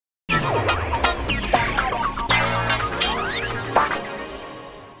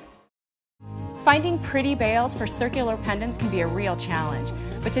Finding pretty bails for circular pendants can be a real challenge,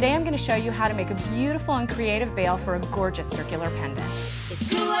 but today I'm going to show you how to make a beautiful and creative bail for a gorgeous circular pendant.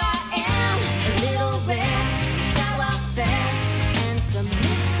 It's who I am, a little rare, some sour fare, and some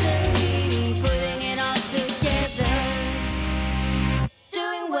mystery, putting it all together,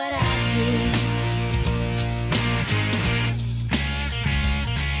 doing what I do.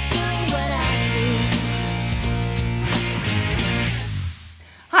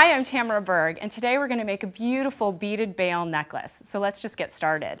 Hi, I'm Tamara Berg, and today we're going to make a beautiful beaded bail necklace. So let's just get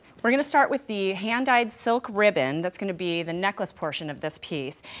started. We're going to start with the hand-dyed silk ribbon that's going to be the necklace portion of this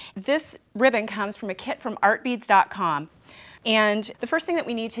piece. This ribbon comes from a kit from artbeads.com. And the first thing that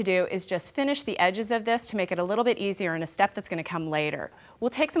we need to do is just finish the edges of this to make it a little bit easier in a step that's going to come later. We'll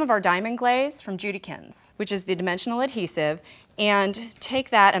take some of our diamond glaze from Judykins, which is the dimensional adhesive, and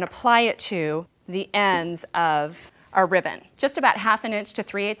take that and apply it to the ends of our ribbon. Just about 1/2 inch to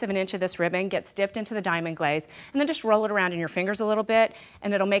 3/8 of an inch of this ribbon gets dipped into the diamond glaze, and then just roll it around in your fingers a little bit,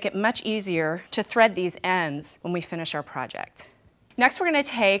 and it'll make it much easier to thread these ends when we finish our project. Next, we're going to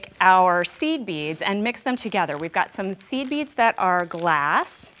take our seed beads and mix them together. We've got some seed beads that are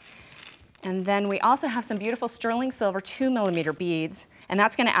glass, and then we also have some beautiful sterling silver 2mm beads, and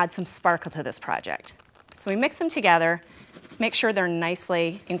that's going to add some sparkle to this project. So we mix them together, make sure they're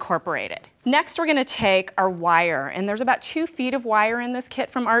nicely incorporated. Next, we're going to take our wire, and there's about 2 feet of wire in this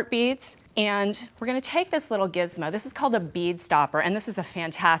kit from Art Beads, and we're going to take this little gizmo. This is called a bead stopper, and this is a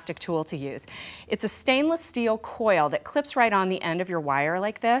fantastic tool to use. It's a stainless steel coil that clips right on the end of your wire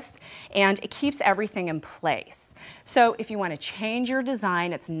like this, and it keeps everything in place. So if you want to change your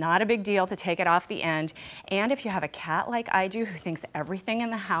design, it's not a big deal to take it off the end, and if you have a cat like I do who thinks everything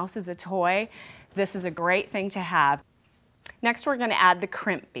in the house is a toy, this is a great thing to have. Next, we're going to add the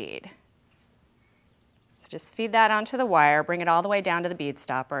crimp bead. So just feed that onto the wire, bring it all the way down to the bead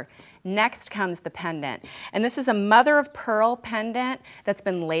stopper. Next comes the pendant. And this is a mother of pearl pendant that's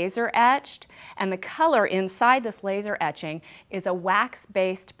been laser etched. And the color inside this laser etching is a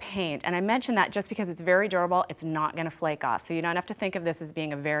wax-based paint. And I mention that just because it's very durable, it's not going to flake off. So you don't have to think of this as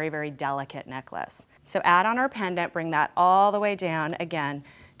being a very, very delicate necklace. So add on our pendant, bring that all the way down again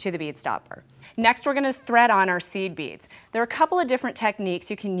to the bead stopper. Next, we're going to thread on our seed beads. There are a couple of different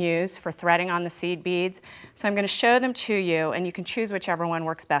techniques you can use for threading on the seed beads, so I'm going to show them to you, and you can choose whichever one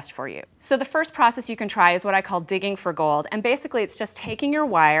works best for you. So the first process you can try is what I call digging for gold, and basically it's just taking your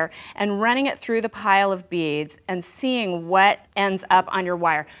wire and running it through the pile of beads and seeing what ends up on your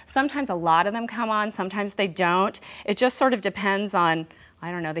wire. Sometimes a lot of them come on, sometimes they don't. It just sort of depends on,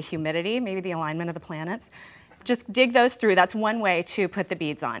 I don't know, the humidity, maybe the alignment of the planets. Just dig those through. That's one way to put the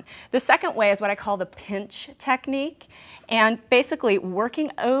beads on. The second way is what I call the pinch technique. And basically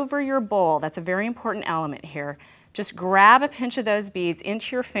working over your bowl, that's a very important element here. Just grab a pinch of those beads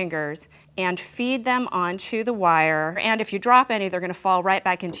into your fingers and feed them onto the wire. And if you drop any, they're going to fall right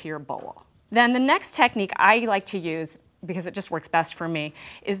back into your bowl. Then the next technique I like to use, because it just works best for me,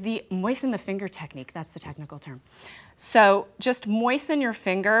 is the moisten the finger technique. That's the technical term. So just moisten your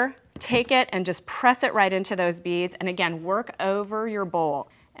finger, take it and just press it right into those beads, and again, work over your bowl.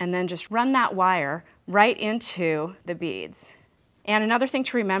 And then just run that wire right into the beads. And another thing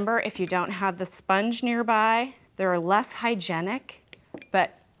to remember, if you don't have the sponge nearby, there are less hygienic,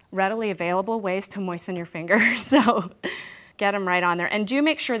 but readily available ways to moisten your fingers. So get them right on there. And do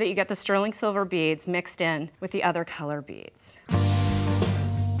make sure that you get the sterling silver beads mixed in with the other color beads.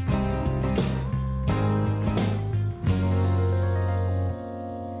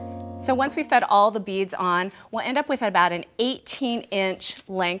 So once we fed all the beads on, we'll end up with about an 18-inch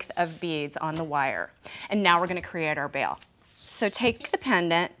length of beads on the wire. And now we're going to create our bail. So take the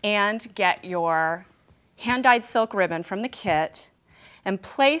pendant and get your hand-dyed silk ribbon from the kit and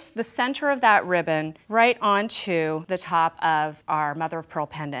place the center of that ribbon right onto the top of our mother of pearl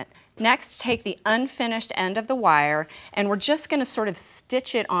pendant. Next, take the unfinished end of the wire, and we're just going to sort of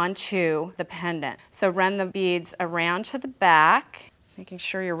stitch it onto the pendant. So run the beads around to the back, making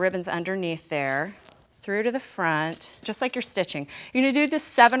sure your ribbon's underneath there, through to the front, just like you're stitching. You're going to do this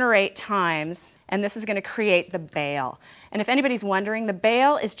 7 or 8 times, and this is going to create the bail. And if anybody's wondering, the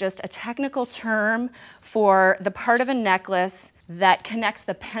bail is just a technical term for the part of a necklace that connects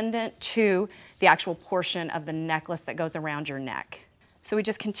the pendant to the actual portion of the necklace that goes around your neck. So we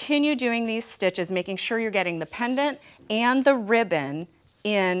just continue doing these stitches, making sure you're getting the pendant and the ribbon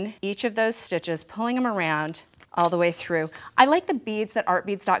in each of those stitches, pulling them around all the way through. I like the beads that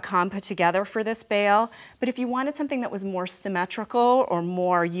artbeads.com put together for this bail, but if you wanted something that was more symmetrical or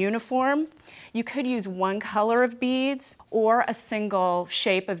more uniform, you could use one color of beads or a single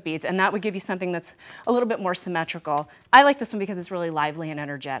shape of beads, and that would give you something that's a little bit more symmetrical. I like this one because it's really lively and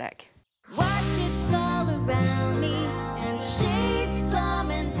energetic. Watch it fall around me, and shades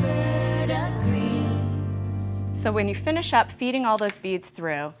plum and verdigris. So when you finish up feeding all those beads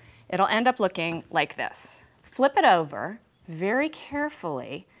through, it'll end up looking like this. Flip it over very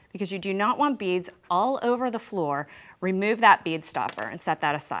carefully because you do not want beads all over the floor. Remove that bead stopper and set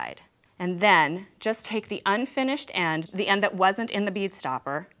that aside. And then just take the unfinished end, the end that wasn't in the bead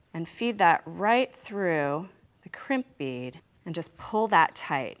stopper, and feed that right through the crimp bead and just pull that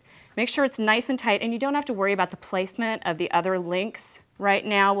tight. Make sure it's nice and tight, and you don't have to worry about the placement of the other links right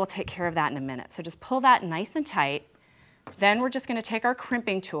now. We'll take care of that in a minute. So just pull that nice and tight. Then we're just going to take our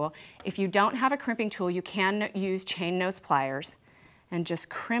crimping tool. If you don't have a crimping tool, you can use chain nose pliers and just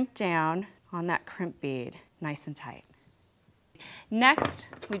crimp down on that crimp bead nice and tight. Next,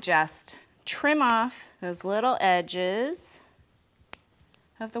 we just trim off those little edges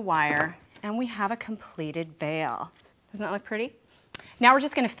of the wire, and we have a completed bail. Doesn't that look pretty? Now we're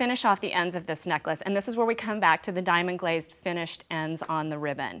just going to finish off the ends of this necklace, and this is where we come back to the diamond glazed finished ends on the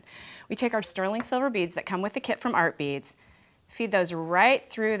ribbon. We take our sterling silver beads that come with the kit from Art Beads, feed those right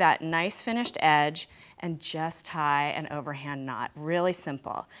through that nice finished edge, and just tie an overhand knot. Really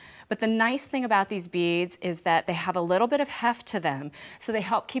simple. But the nice thing about these beads is that they have a little bit of heft to them, so they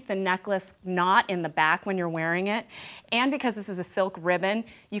help keep the necklace not in the back when you're wearing it. And because this is a silk ribbon,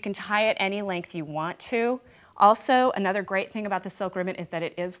 you can tie it any length you want to. Also, another great thing about the silk ribbon is that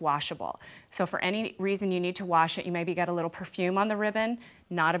it is washable. So for any reason you need to wash it, you maybe got a little perfume on the ribbon,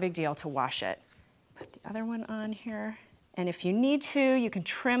 not a big deal to wash it. Put the other one on here. And if you need to, you can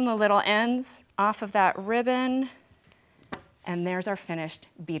trim the little ends off of that ribbon. And there's our finished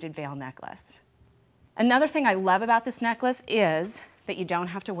beaded veil necklace. Another thing I love about this necklace is that you don't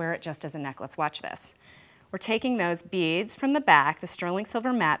have to wear it just as a necklace. Watch this. We're taking those beads from the back, the sterling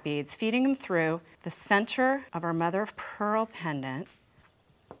silver matte beads, feeding them through the center of our mother of pearl pendant.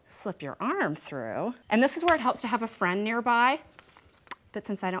 Slip your arm through. And this is where it helps to have a friend nearby. But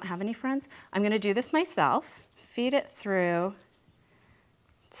since I don't have any friends, I'm going to do this myself. Feed it through,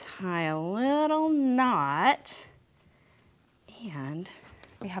 tie a little knot, and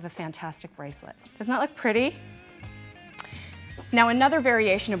we have a fantastic bracelet. Doesn't that look pretty? Now another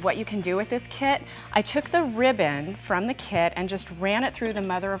variation of what you can do with this kit, I took the ribbon from the kit and just ran it through the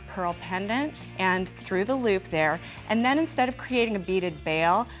mother of pearl pendant and through the loop there, and then instead of creating a beaded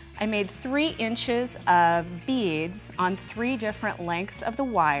bail, I made 3 inches of beads on 3 different lengths of the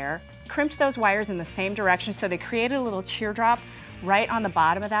wire, crimped those wires in the same direction so they created a little teardrop right on the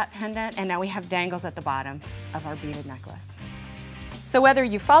bottom of that pendant, and now we have dangles at the bottom of our beaded necklace. So whether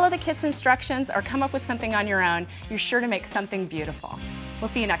you follow the kit's instructions or come up with something on your own, you're sure to make something beautiful. We'll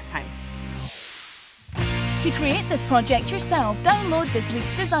see you next time. To create this project yourself, download this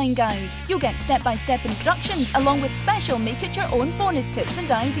week's design guide. You'll get step-by-step instructions along with special make-it-your-own bonus tips and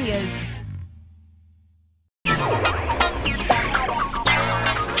ideas.